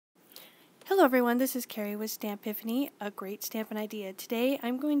Hello everyone, this is Carrie with Stampiphany, a great stamping idea. Today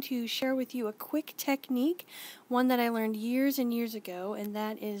I'm going to share with you a quick technique, one that I learned years and years ago, and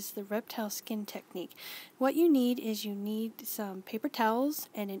that is the reptile skin technique. What you need is you need some paper towels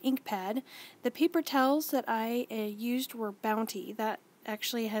and an ink pad. The paper towels that I used were Bounty. That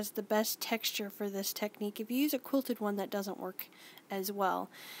actually has the best texture for this technique. If you use a quilted one, that doesn't work as well.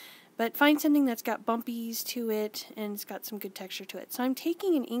 But find something that's got bumpies to it and it's got some good texture to it. So I'm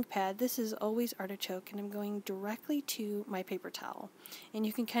taking an ink pad. This is Always Artichoke, and I'm going directly to my paper towel. And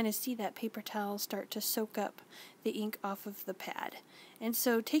you can kind of see that paper towel start to soak up the ink off of the pad. And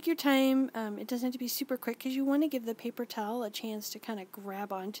so take your time. It doesn't have to be super quick because you want to give the paper towel a chance to kind of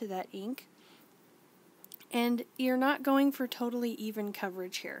grab onto that ink. And you're not going for totally even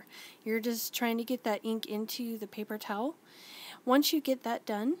coverage here. You're just trying to get that ink into the paper towel. Once you get that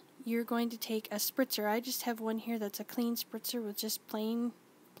done, you're going to take a spritzer. I just have one here that's a clean spritzer with just plain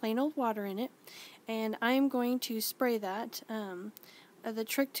old water in it. And I'm going to spray that. The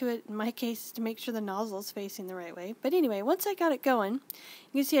trick to it, in my case, is to make sure the nozzle is facing the right way. But anyway, once I got it going,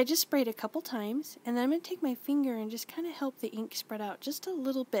 you can see I just sprayed a couple times, and then I'm going to take my finger and just kind of help the ink spread out just a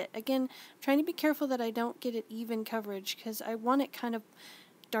little bit. Again, I'm trying to be careful that I don't get it even coverage because I want it kind of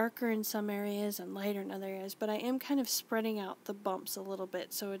darker in some areas and lighter in other areas, but I am kind of spreading out the bumps a little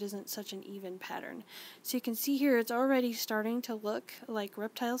bit so it isn't such an even pattern. So you can see here it's already starting to look like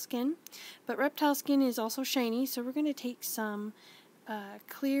reptile skin, but reptile skin is also shiny, so we're going to take some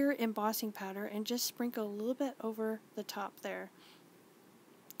clear embossing powder and just sprinkle a little bit over the top there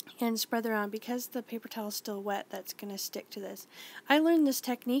and spread around. Because the paper towel is still wet, that's going to stick to this. I learned this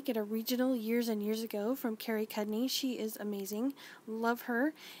technique at a regional years and years ago from Carrie Cudney. She is amazing. Love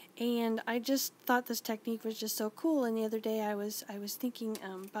her. And I just thought this technique was just so cool. And the other day I was thinking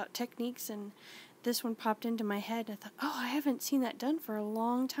about techniques, and this one popped into my head. I thought, oh, I haven't seen that done for a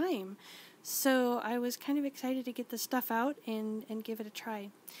long time. So I was kind of excited to get the stuff out and give it a try.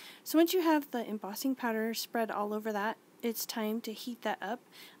 So once you have the embossing powder spread all over that, it's time to heat that up.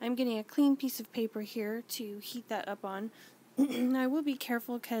 I'm getting a clean piece of paper here to heat that up on. I will be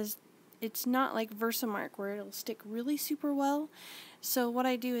careful because it's not like Versamark where it'll stick really super well. So what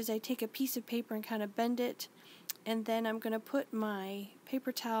I do is I take a piece of paper and kind of bend it, and then I'm going to put my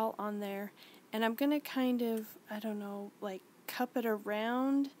paper towel on there, and I'm going to kind of, I don't know, like cup it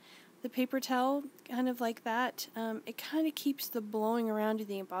around the paper towel, kind of like that. It kind of keeps the blowing around of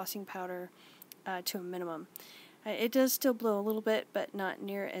the embossing powder to a minimum. It does still blow a little bit, but not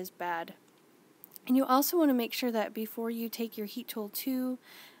near as bad. And you also want to make sure that before you take your heat tool to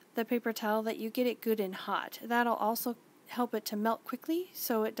the paper towel that you get it good and hot. That'll also help it to melt quickly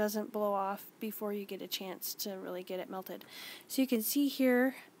so it doesn't blow off before you get a chance to really get it melted. So you can see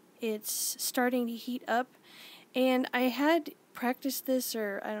here it's starting to heat up, and I had practiced this,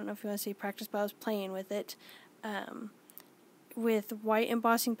 or I don't know if you want to say practice, but I was playing with it with white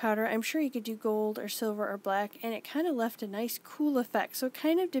embossing powder. I'm sure you could do gold or silver or black, and it kind of left a nice cool effect. So it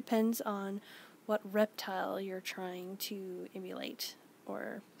kind of depends on what reptile you're trying to emulate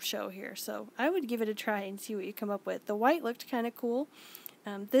or show here. So I would give it a try and see what you come up with. The white looked kind of cool.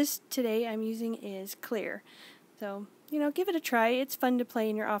 This today I'm using is clear. So, you know, give it a try. It's fun to play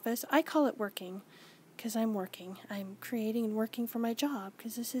in your office. I call it working, because I'm working. I'm creating and working for my job,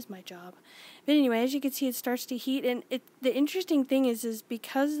 because this is my job. But anyway, as you can see, it starts to heat, and the interesting thing is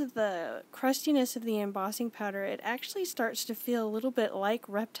because of the crustiness of the embossing powder, it actually starts to feel a little bit like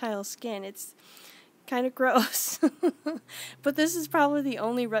reptile skin. It's kind of gross. But this is probably the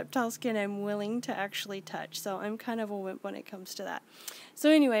only reptile skin I'm willing to actually touch, so I'm kind of a wimp when it comes to that. So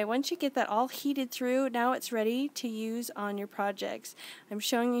anyway, once you get that all heated through, now it's ready to use on your projects. I'm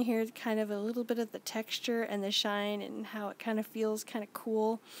showing you here kind of a little bit of the texture and the shine and how it kind of feels kind of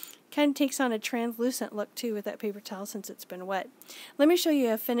cool. Kind of takes on a translucent look too with that paper towel since it's been wet. Let me show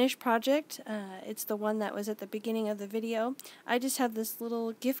you a finished project. It's the one that was at the beginning of the video. I just have this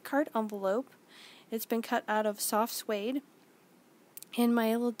little gift card envelope. It's been cut out of Soft Suede. And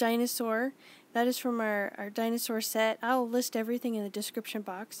my little dinosaur, that is from our dinosaur set. I'll list everything in the description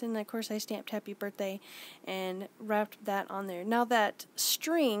box. And of course I stamped Happy Birthday and wrapped that on there. Now that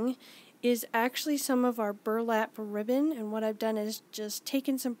string is actually some of our burlap ribbon. And what I've done is just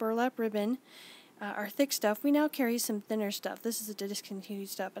taken some burlap ribbon, our thick stuff. We now carry some thinner stuff. This is the discontinued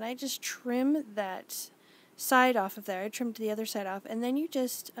stuff. And I just trim that side off of there. I trimmed the other side off, and then you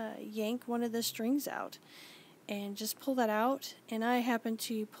just yank one of the strings out and just pull that out, and I happen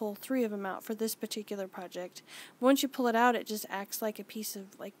to pull 3 of them out for this particular project. Once you pull it out, it just acts like a piece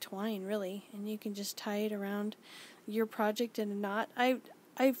of like twine really, and you can just tie it around your project in a knot.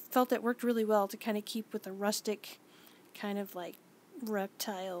 I felt it worked really well to kind of keep with the rustic kind of like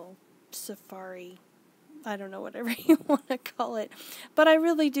reptile safari. I don't know, whatever you want to call it. But I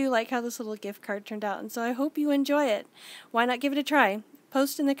really do like how this little gift card turned out, and so I hope you enjoy it. Why not give it a try?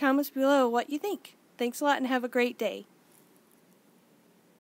 Post in the comments below what you think. Thanks a lot and have a great day.